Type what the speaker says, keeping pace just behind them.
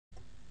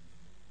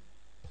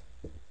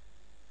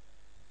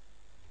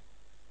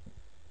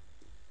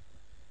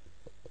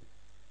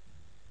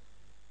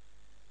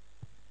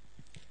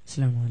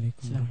السلام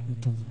عليكم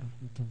ورحمة الله.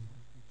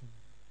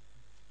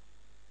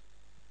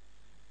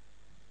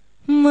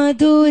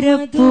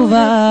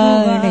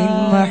 മധുരപ്പുവാണിൻ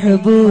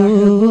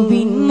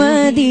മഹബൂബിൻ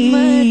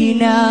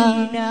Medina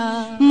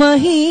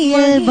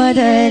മഹിയൽ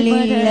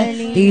ബദലില്ല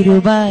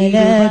തിരുബലദുല്ലമീന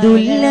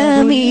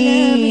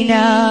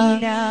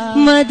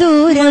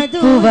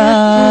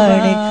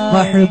മധുരപ്പുവാണിൻ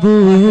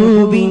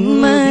മഹബൂബിൻ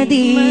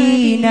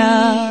Medina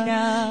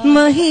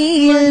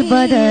മഹിയൽ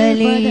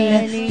ബദലില്ല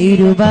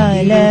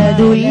തിരുബലദുല്ലമീന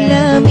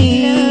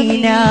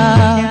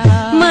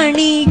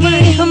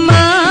മണിഗേഹമാനത്തെ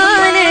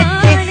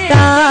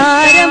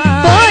താരം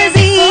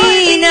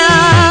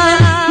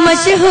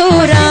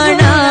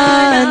മശഹൂറാന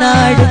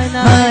നാട്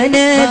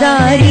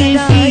മനദാരിൽ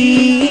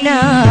ഫീന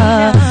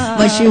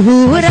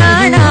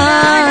മശഹൂറാന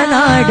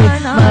നാട്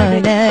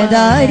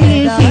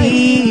മനദാരിൽ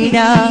ഫീന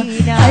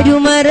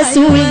അരുമ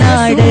റസൂൽ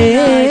നാട്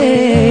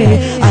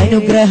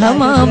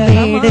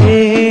അനുഗ്രഹമാമേട്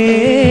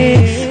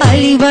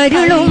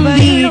അലിവരുളും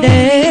വീട്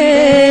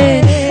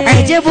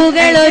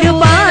അജബുകൾ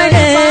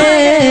ഒരുപാട്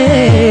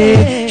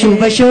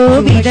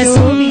ശുഭശോഭിത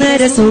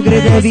സുന്ദര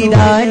സുഹൃത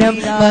വിധാനം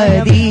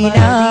മദീന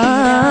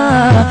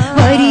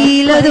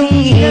വരിയിലതും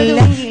ഇല്ല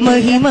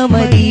മഹിമ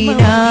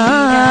മദീന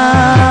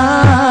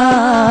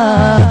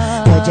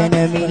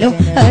വചനമിലും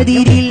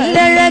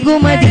അതിരില്ലഴകു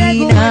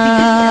മദീന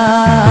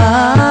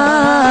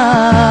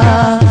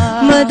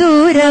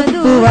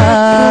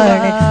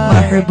മധുരപ്പുവാണ്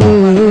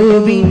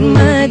മഹബൂബിൻ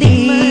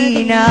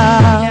മദീന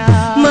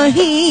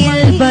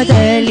മഹിയൽ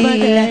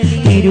ബദലില്ല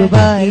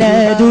തിരുബലദുല്ലമീന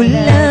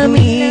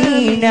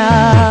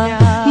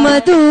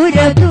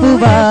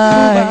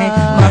മധുരപ്പുവാണ്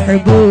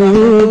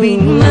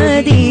മഹബൂബിൻ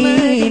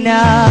മദീന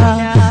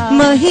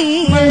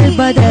മഹിയൽ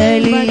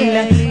ബദലില്ല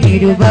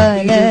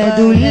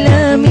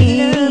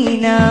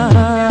തിരുബലദുല്ലമീന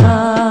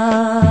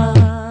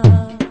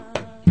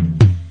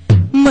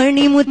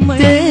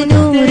മണിമുത്ത്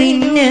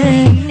നൂറിന്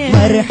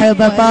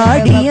മർഹബ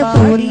പാടിയ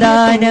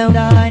പൂന്താനം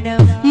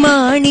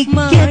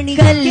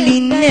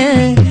മാണിക്യക്കല്ലിന്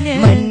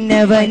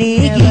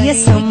മന്നവനേകിയ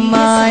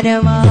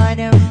സമ്മാനം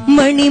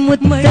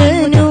മണിമുത്ത്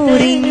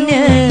നൂറിന്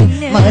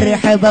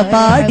മർഹബ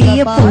പാടിയ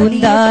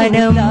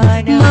പൂന്താനം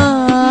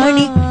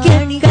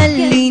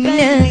മാണിക്യക്കല്ലിന്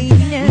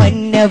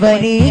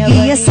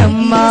മന്നവനേകിയ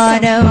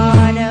സമ്മാനം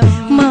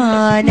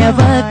മാനവ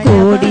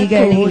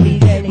കോടികളിൽ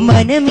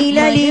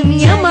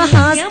മനമിലലിഞ്ഞ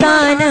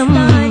മഹാസ്ഥാനം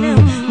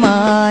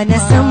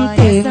മാനസം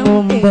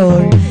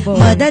തേങ്ങുമ്പോൾ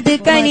മദത്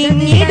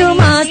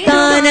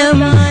കനിഞ്ഞിടുമാസ്ഥാനം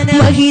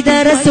മഹിത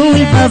റസൂൽ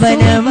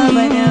ഭവനം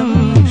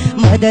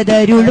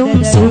മദതരുളും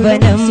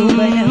സുവനം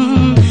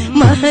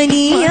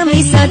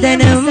മഹനീയമി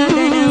സദനം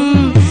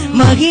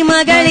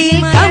മഹിമകളിൽ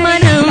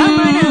കമനം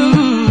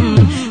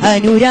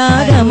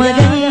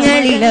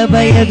അനുരാഗമകങ്ങളിൽ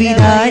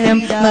അഭയവിധാനം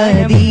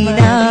മദീന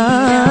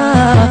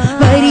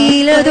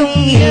വരിയിലതും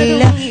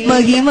ഇല്ല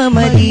മഹിമ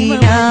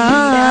മദീന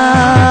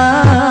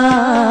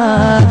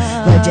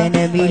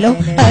വചനമിലും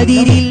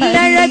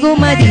അതിരില്ലഴകു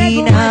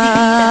മദീന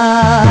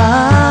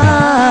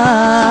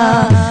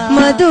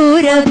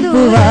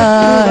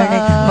മധുരപ്പുവാണ്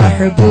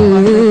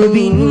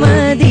മഹബൂബിൻ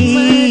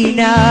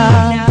മദീന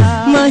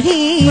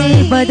മഹിയൽ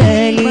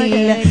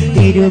ബദലില്ല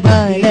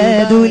തിരുബലദുല്ലമീന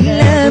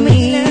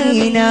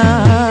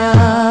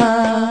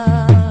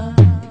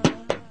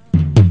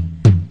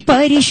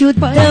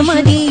പരിശുദ്ധ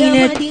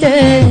മദീനത്ത്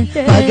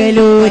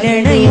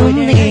പകലൂരണയും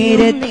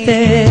നേരത്ത്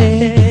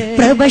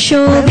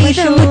പ്രഭശോഭിത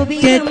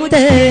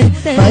മുറ്റത്ത്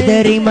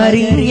പതറി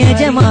മറിഞ്ഞ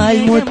ജമാൽ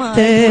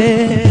മുത്ത്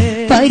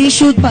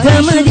പരിശുദ്ധ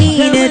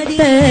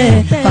മദീനത്ത്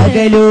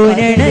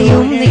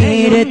പകലൂരണയും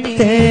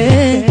നേരത്ത്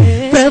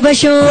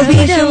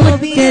പ്രഭശോഭിത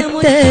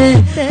മുറ്റത്ത്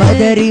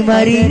പതറി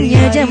മറിഞ്ഞ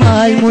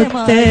ജമാൽ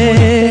മുത്ത്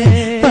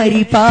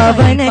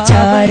പരിപാവന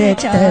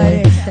ചാരത്ത്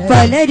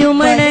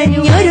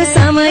പലരുമണഞ്ഞൊരു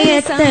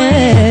സമയത്ത്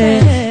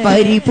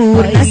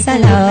പരിപൂർണ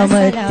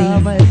സലാമത്തി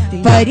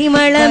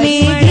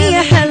പരിമളമേകിയ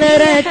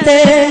ഹലറത്ത്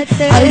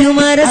അരുമ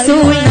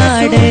റസൂൽ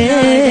നാട്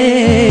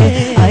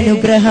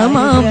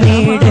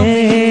അനുഗ്രഹമാമേട്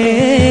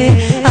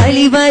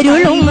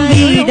അലിവരുളും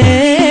വീട്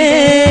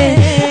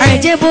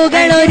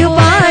അജബുകൾ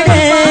ഒരുപാട്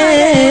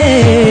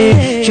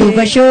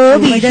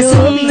ശുഭശോഭിത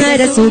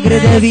സുന്ദര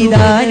സുഹൃത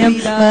വിധാനം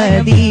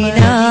മദീന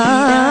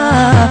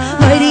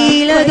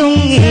വരിയിലതും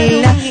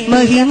ഇല്ല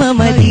മഹിമ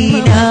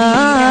മദീന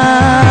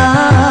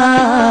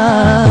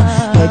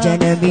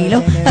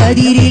വചനമിലും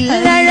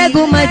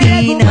അതിരില്ലഴകു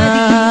മദീന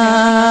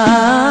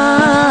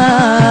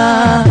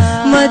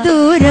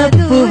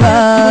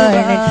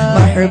മധുരപ്പുവാണ്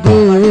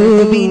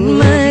മഹബൂബിൻ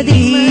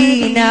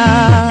മദീന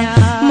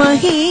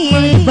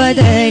മഹിയൽ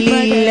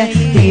ബദലില്ല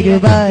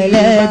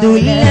തിരുബലദുല്ലമീന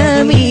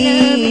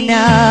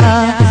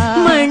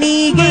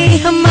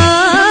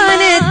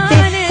മണിഗേഹമാനത്തെ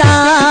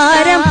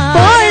താരം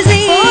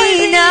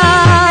പോസീന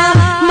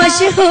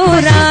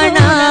മശഹൂറാന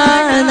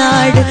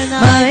നാട്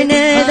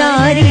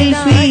മനദാരിൽ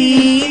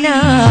ഫീന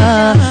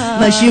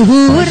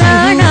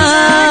മശഹൂറാന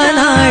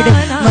നാട്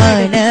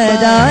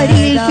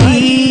മനദാരിൽ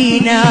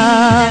ഫീന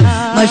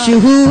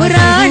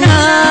മശഹൂറാന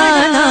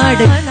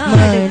നാട്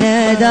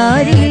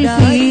മനദാരിൽ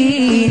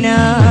ഫീന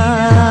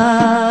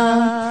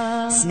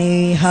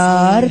സ്നേഹാ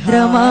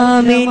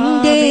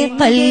സ്നേഹാർദ്രമാമെന്റെ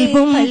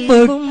കൽബും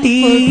പൊട്ടി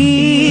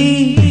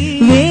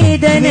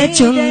വേദന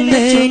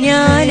ചൊന്ന്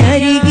ഞാൻ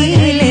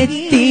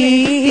അരികിലെത്തി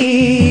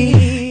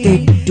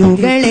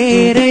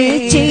തെറ്റുകളേറെ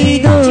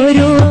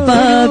ചെയ്തൊരു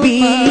പാപി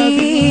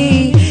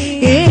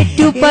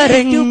ഏറ്റു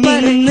പറഞ്ഞു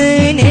മറന്ന്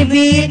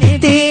നബിയെ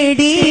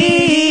തേടി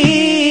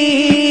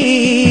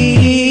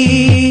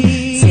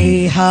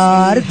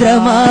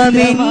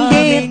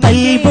സ്നേഹാർദ്രമാമെന്റെ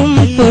കൽബും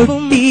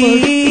പൊട്ടി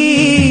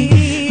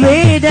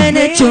വേദന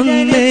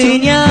ചൊന്ന്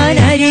ഞാൻ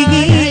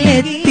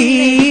അരികിലെത്തി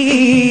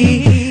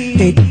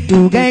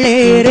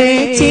തെറ്റുകളേറെ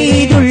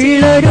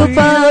ചെയ്തുള്ളൊരു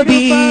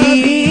പാപി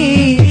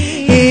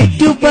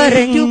ഏറ്റു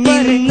പറഞ്ഞു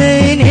മറന്ന്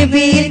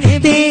നബിയെ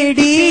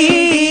തേടി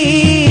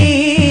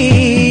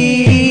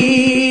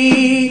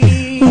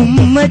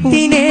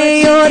ഉമ്മത്തിനെ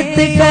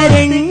ഓർത്ത്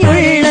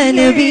കരഞ്ഞുള്ള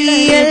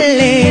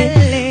നബിയല്ലേ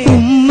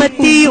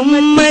ഉമ്മത്തി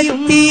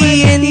ഉമ്മത്തി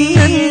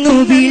എന്നു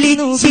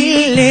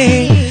വിളിച്ചില്ലേ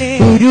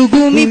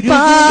ഉരുകുമി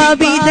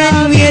പാപിതൻ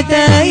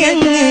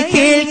വ്യതയങ്ങ്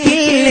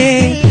കേൾക്കില്ലേ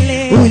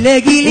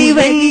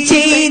ഉലകിലിവൻ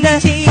ചെയ്ത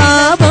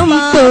പാപം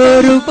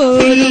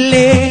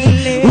പൊറുക്കില്ലേ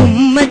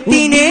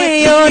ഉമ്മത്തിനെ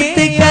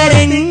ഓർത്ത്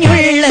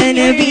കരഞ്ഞുള്ള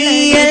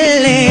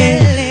നബിയല്ലേ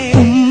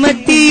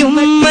ഉമ്മത്തി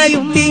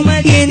ഉമ്മത്തി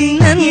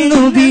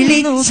എന്നു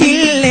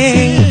വിളിച്ചില്ലേ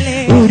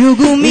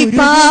ഉരുകുമി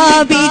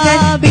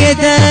പാപിതൻ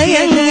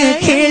വ്യതയങ്ങ്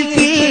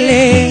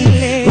കേൾക്കില്ലേ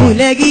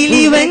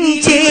ഉലകിലിവൻ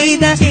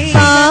ചെയ്ത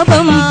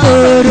പാപം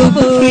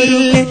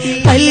പൊറുക്കില്ലേ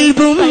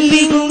കൽബും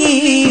വിങ്ങി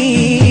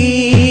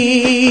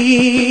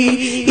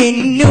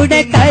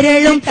എന്നുടെ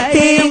കരളും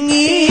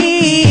തേങ്ങി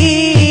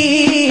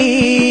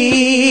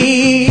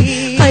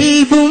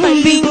കൽബും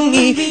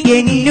വിങ്ങി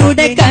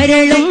എന്നുടെ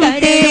കരളും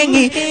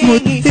തേങ്ങി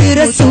മുത്ത്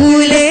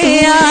റസൂലേ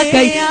ആ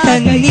കൈ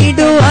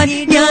തന്നിടുവാൻ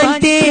ഞാൻ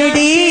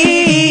തേടി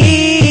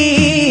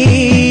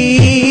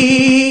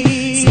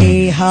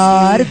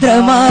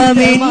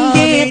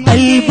സ്നേഹാർദ്രമാമെന്റെ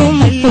കൽബും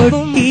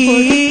പൊട്ടി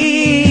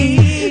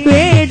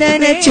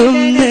വേദന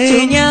ചൊന്ന്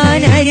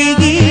ഞാൻ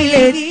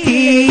അരികിലെത്തി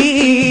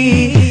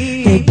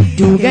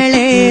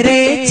തെറ്റുകളേറെ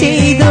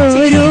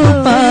ചെയ്തൊരു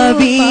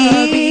പാപി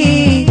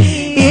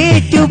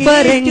ഏറ്റു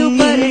പറഞ്ഞു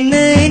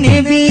മറന്ന്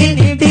നബിയെ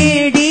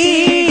തേടി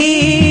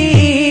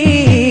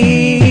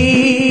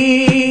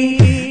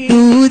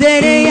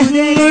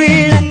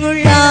ദൂതരയങ്ങുള്ള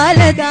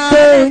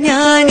കാലത്തോ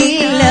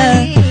ഞാനില്ല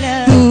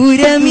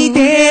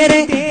ദൂരമിതേറെ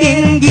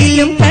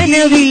എങ്കിലും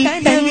കനവിൽ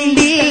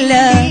കണ്ടില്ല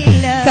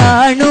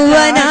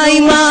കാണുവാനായി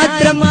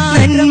മാത്രം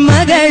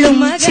നന്മകളും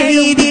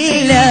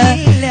ചെയ്തില്ല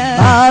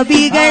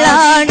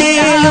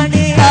പാപികളാണേലും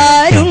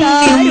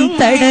കാരുണ്യം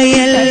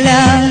തടയല്ല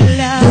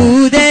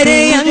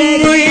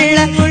ദൂതരയങ്ങുള്ള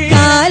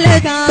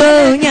കാലത്തോ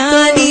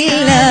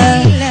ഞാനില്ല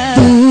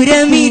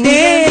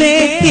ദൂരമിതേറെ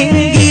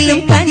എങ്കിലും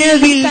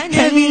കനവിൽ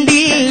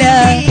കണ്ടില്ല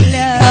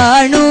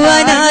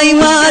കാണുവാനായി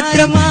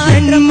മാത്രം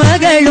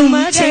നന്മകളും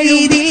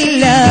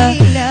ചെയ്തില്ല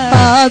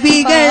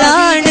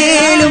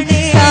പാപികളാണേലും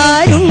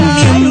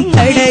കാരുണ്യം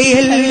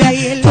തടയല്ല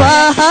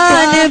ത്വാഹാ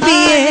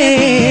നബിയേ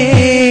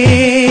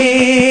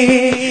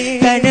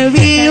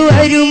കനവിൽ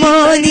വരുമോ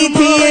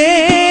നിധിയേ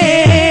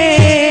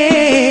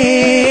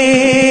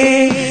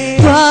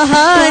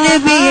ത്വാഹാ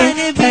നബിയേ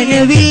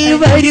കനവിൽ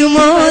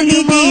വരുമോ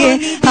നിധിയേ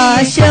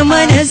ആശ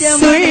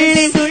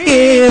മനസ്സുള്ളിൽ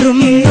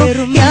കേറുന്നു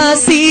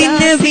യാസീൻ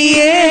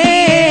നബിയേ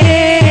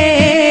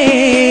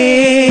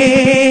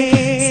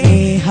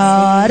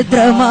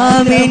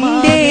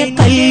സ്നേഹാർദ്രമാമെന്റെ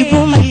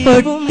കൽബും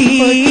പൊട്ടി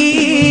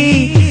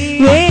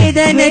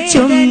വേദന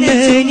ചൊന്ന്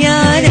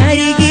ഞാൻ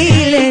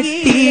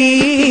അരികിലെത്തി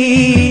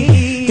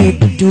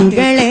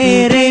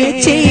തെറ്റുകളേറെ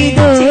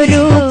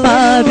ചെയ്തൊരു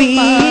പാപി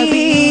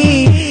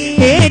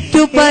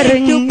ഏറ്റു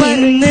പറഞ്ഞു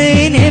മറന്ന്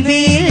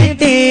നബിയെ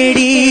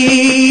തേടി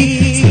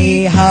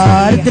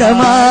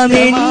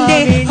സ്നേഹാർദ്രമാമെന്റെ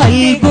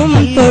കൽബും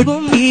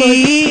പൊട്ടി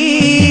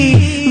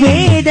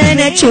വേദന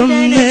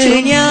ചൊന്ന്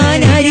ഞാൻ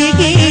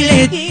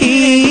അരികിലെത്തി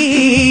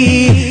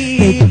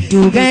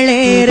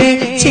തെറ്റുകളേറെ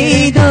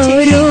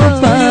ചെയ്തൊരു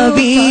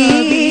പാപി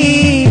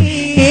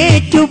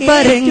ഏറ്റു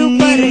പറഞ്ഞു